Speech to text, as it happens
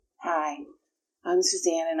Hi, I'm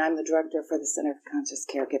Suzanne, and I'm the director for the Center for Conscious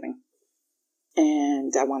Caregiving.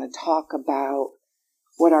 And I want to talk about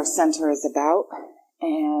what our center is about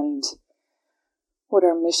and what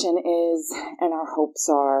our mission is and our hopes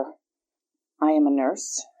are. I am a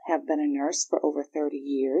nurse, have been a nurse for over 30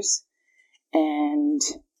 years, and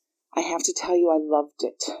I have to tell you I loved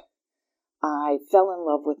it. I fell in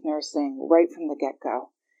love with nursing right from the get-go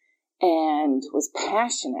and was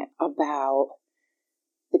passionate about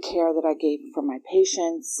the care that I gave for my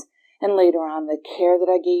patients, and later on the care that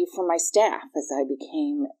I gave for my staff as I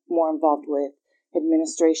became more involved with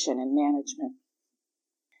administration and management.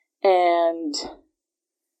 And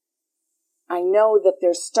I know that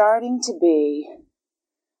there's starting to be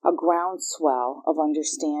a groundswell of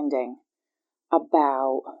understanding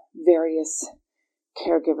about various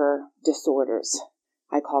caregiver disorders.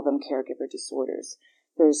 I call them caregiver disorders.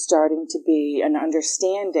 There's starting to be an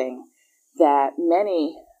understanding that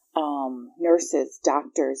many nurses,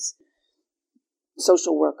 doctors,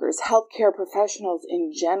 social workers, healthcare professionals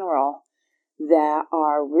in general that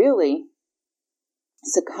are really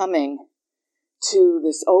succumbing to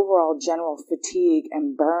this overall general fatigue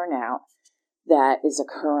and burnout that is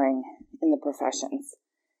occurring in the professions.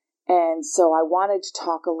 And so I wanted to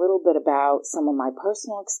talk a little bit about some of my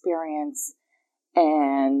personal experience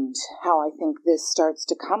and how I think this starts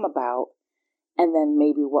to come about, and then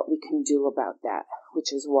maybe what we can do about that,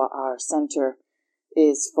 which is what our center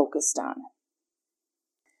is focused on.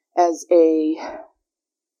 As a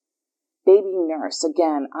baby nurse,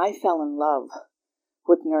 again, I fell in love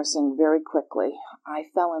with nursing very quickly. I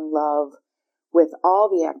fell in love with all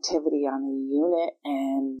the activity on the unit,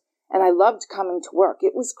 and I loved coming to work.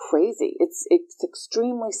 It was crazy. It's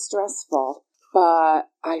extremely stressful, but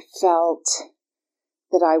I felt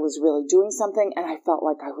that I was really doing something, and I felt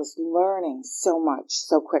like I was learning so much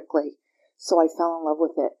so quickly. So I fell in love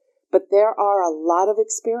with it. But there are a lot of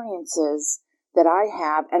experiences that I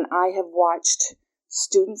have, and I have watched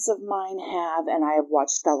students of mine have, and I have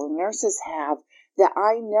watched fellow nurses have, that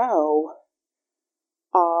I know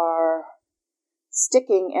are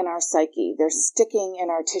sticking in our psyche. They're sticking in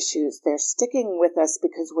our tissues. They're sticking with us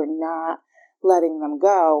because we're not letting them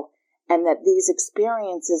go, and that these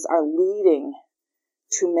experiences are leading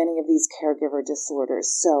to many of these caregiver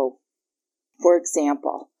disorders. So, for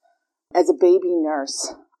example, as a baby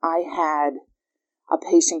nurse, I had a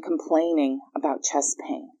patient complaining about chest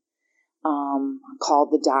pain. Called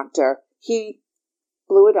the doctor. He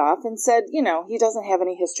blew it off and said, he doesn't have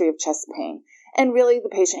any history of chest pain. And really, the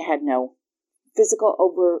patient had no physical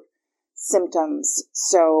overt symptoms.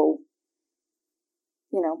 So,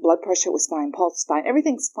 blood pressure was fine, pulse fine,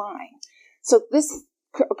 everything's fine. So this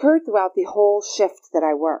occurred throughout the whole shift that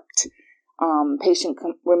I worked. Patient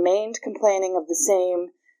remained complaining of the same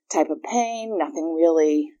type of pain. Nothing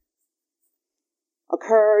really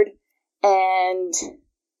occurred. And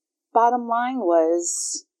bottom line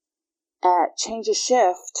was, at change of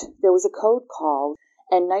shift, there was a code called,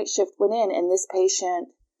 and night shift went in, and this patient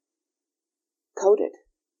coded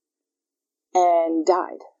and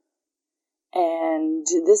died. And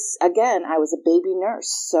this, again, I was a baby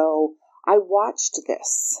nurse, so I watched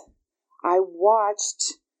this. I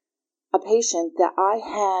watched a patient that I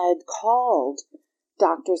had called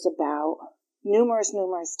doctors about numerous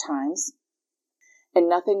times, and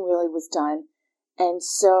nothing really was done. And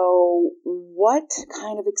so what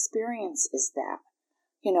kind of experience is that?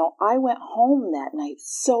 I went home that night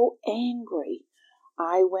so angry.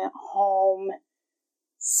 I went home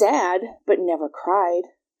sad, but never cried.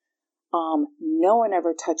 No one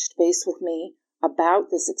ever touched base with me about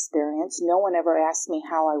this experience. No one ever asked me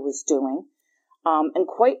how I was doing. And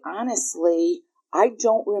quite honestly, I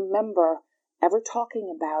don't remember ever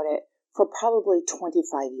talking about it for probably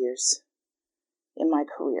 25 years in my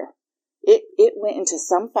career. It went into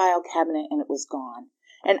some file cabinet and it was gone.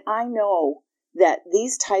 And I know that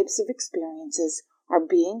these types of experiences are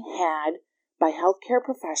being had by healthcare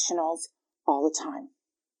professionals all the time.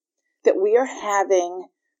 That we are having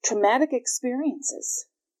traumatic experiences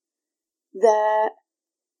that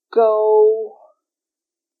go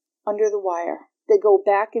under the wire. They go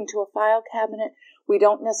back into a file cabinet. We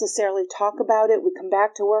don't necessarily talk about it. We come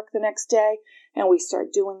back to work the next day and we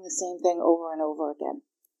start doing the same thing over and over again.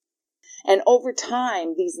 And over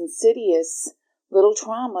time, these insidious little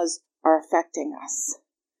traumas are affecting us.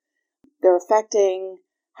 They're affecting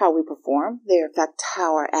how we perform. They affect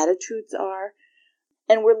how our attitudes are.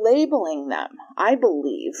 And we're labeling them, I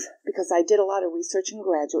believe, because I did a lot of research in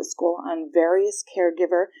graduate school on various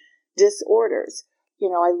caregiver disorders.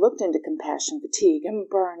 I looked into compassion fatigue and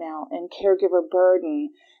burnout and caregiver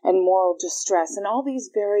burden and moral distress and all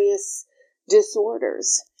these various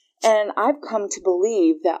disorders. And I've come to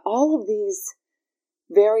believe that all of these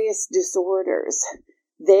various disorders,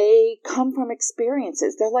 they come from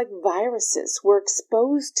experiences. They're like viruses. We're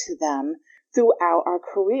exposed to them throughout our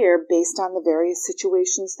career based on the various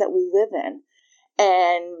situations that we live in.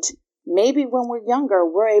 And maybe when we're younger,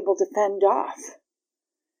 we're able to fend off,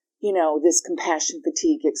 this compassion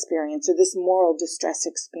fatigue experience, or this moral distress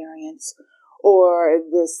experience, or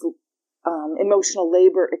this emotional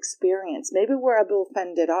labor experience. Maybe we're able to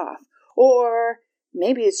fend it off. Or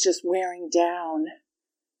maybe it's just wearing down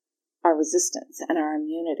our resistance and our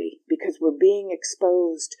immunity because we're being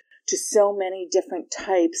exposed to so many different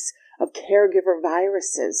types of caregiver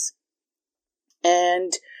viruses.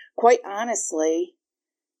 And quite honestly,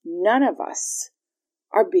 none of us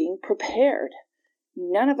are being prepared.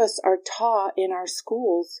 None of us are taught in our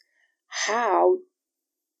schools how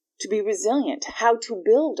to be resilient, how to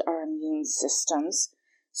build our immune systems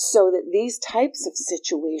so that these types of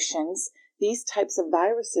situations, these types of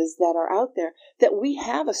viruses that are out there, that we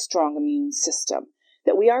have a strong immune system,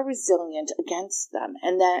 that we are resilient against them,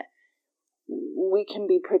 and that we can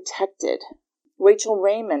be protected. Rachel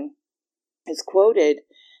Raymond is quoted,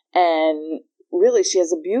 and really she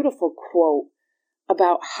has a beautiful quote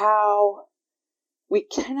about how we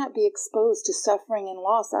cannot be exposed to suffering and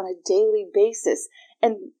loss on a daily basis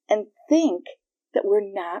and think that we're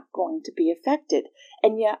not going to be affected.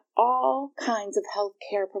 And yet all kinds of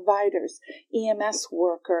healthcare providers, EMS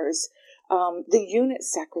workers, the unit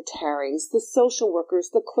secretaries, the social workers,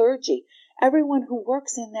 the clergy, everyone who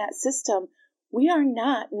works in that system, we are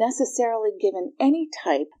not necessarily given any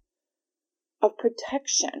type of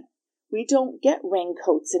protection. We don't get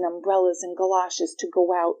raincoats and umbrellas and galoshes to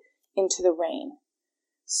go out into the rain.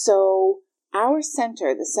 So our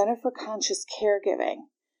center, the Center for Conscious Caregiving,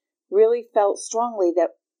 really felt strongly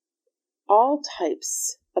that all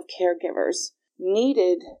types of caregivers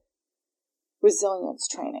needed resilience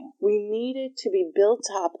training. We needed to be built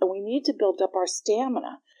up, and we need to build up our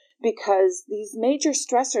stamina because these major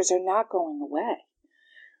stressors are not going away.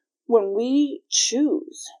 When we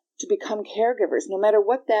choose to become caregivers, no matter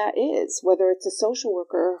what that is, whether it's a social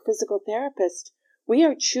worker or a physical therapist, we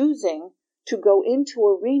are choosing to go into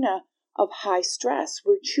an arena of high stress.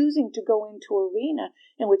 We're choosing to go into an arena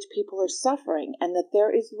in which people are suffering and that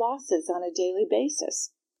there is losses on a daily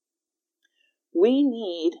basis. We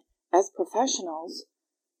need, as professionals,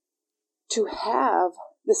 to have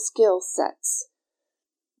the skill sets,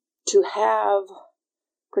 to have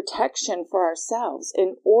protection for ourselves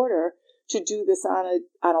in order to do this on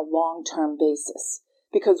a long-term basis.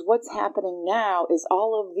 Because what's happening now is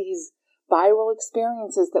all of these viral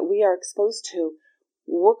experiences that we are exposed to,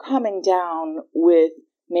 we're coming down with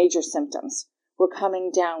major symptoms. We're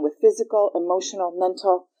coming down with physical, emotional,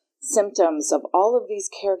 mental symptoms of all of these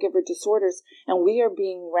caregiver disorders, and we are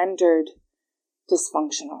being rendered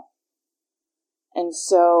dysfunctional. And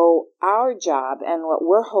so our job and what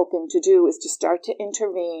we're hoping to do is to start to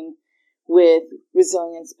intervene with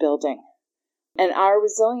resilience building. And our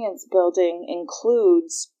resilience building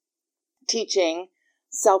includes teaching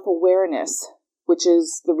self-awareness, which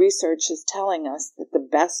is the research is telling us that the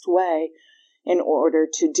best way in order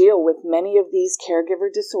to deal with many of these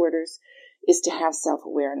caregiver disorders is to have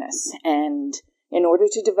self-awareness. And in order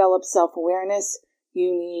to develop self-awareness,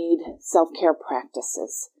 you need self-care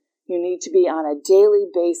practices. You need to be on a daily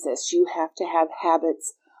basis. You have to have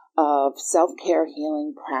habits of self-care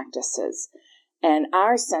healing practices. And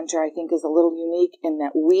our center, I think, is a little unique in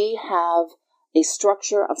that we have a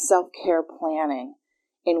structure of self-care planning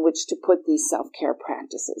in which to put these self-care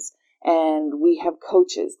practices. And we have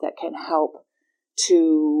coaches that can help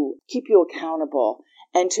to keep you accountable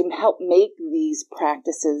and to help make these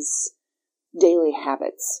practices daily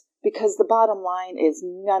habits. Because the bottom line is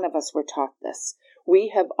none of us were taught this.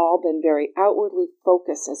 We have all been very outwardly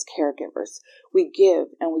focused as caregivers. We give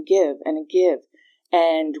and we give and give,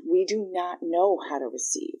 and we do not know how to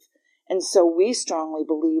receive. And so we strongly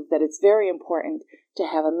believe that it's very important to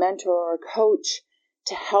have a mentor or a coach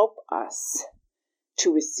to help us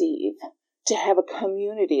to receive, to have a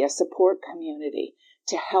community, a support community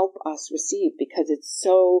to help us receive, because it's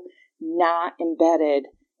so not embedded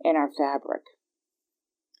in our fabric.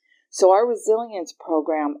 So our resilience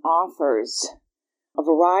program offers a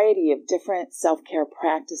variety of different self-care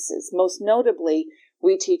practices. Most notably,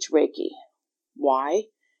 we teach Reiki. Why?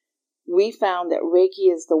 We found that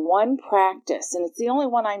Reiki is the one practice, and it's the only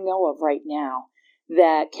one I know of right now,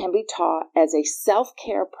 that can be taught as a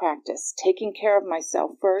self-care practice, taking care of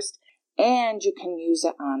myself first, and you can use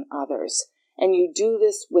it on others. And you do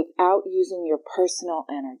this without using your personal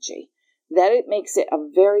energy. That it makes it a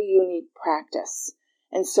very unique practice.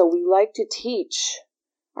 And so we like to teach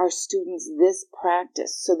our students this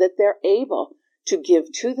practice so that they're able to give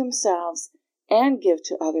to themselves and give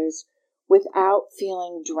to others without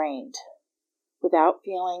feeling drained, without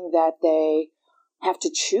feeling that they have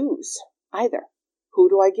to choose either. Who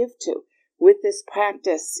do I give to? With this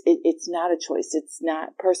practice, it's not a choice. It's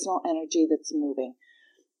not personal energy that's moving.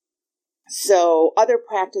 So other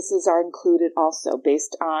practices are included also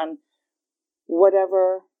based on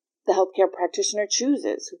whatever the healthcare practitioner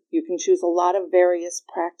chooses. You can choose a lot of various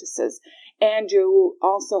practices. And you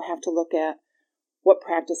also have to look at what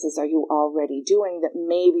practices are you already doing that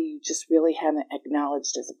maybe you just really haven't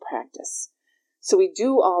acknowledged as a practice. So we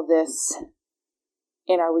do all this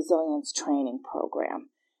in our resilience training program.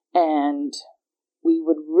 And we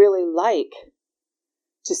would really like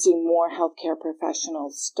to see more healthcare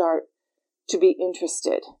professionals start to be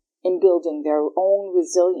interested in building their own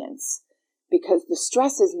resilience, because the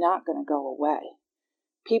stress is not going to go away.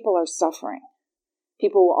 People are suffering.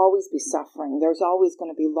 People will always be suffering. There's always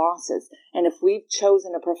going to be losses. And if we've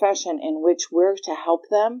chosen a profession in which we're to help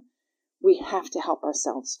them, we have to help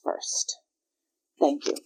ourselves first. Thank you.